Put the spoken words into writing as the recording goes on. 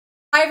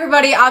Hi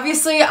everybody,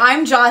 obviously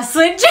I'm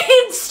Jocelyn.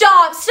 Jade,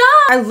 stop!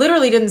 I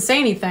literally didn't say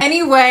anything.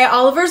 Anyway,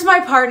 Oliver's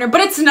my partner,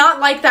 but it's not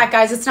like that,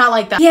 guys. It's not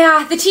like that.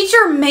 Yeah, the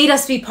teacher made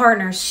us be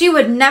partners. She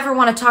would never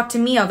want to talk to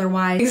me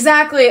otherwise.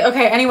 Exactly.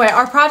 Okay, anyway,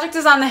 our project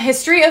is on the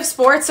history of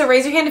sports, so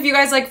raise your hand if you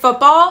guys like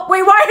football.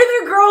 Wait, why are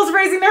there girls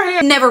raising their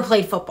hand? Never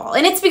played football,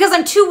 and it's because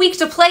I'm too weak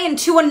to play and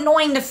too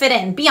annoying to fit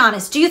in. Be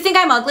honest, do you think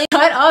I'm ugly?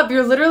 Shut up,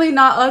 you're literally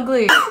not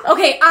ugly.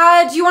 Okay,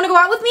 do you want to go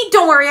out with me?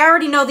 Don't worry, I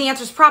already know the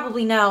answer's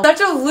probably no. Such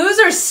a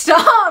loser, stop!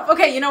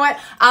 Okay, you know what?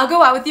 I'll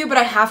go out with you, but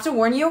I have to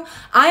warn you,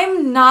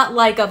 I'm not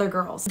like other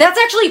girls. That's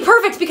actually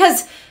perfect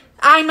because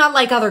I'm not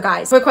like other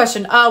guys. Quick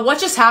question, what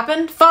just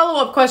happened?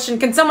 Follow-up question,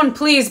 can someone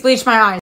please bleach my eyes?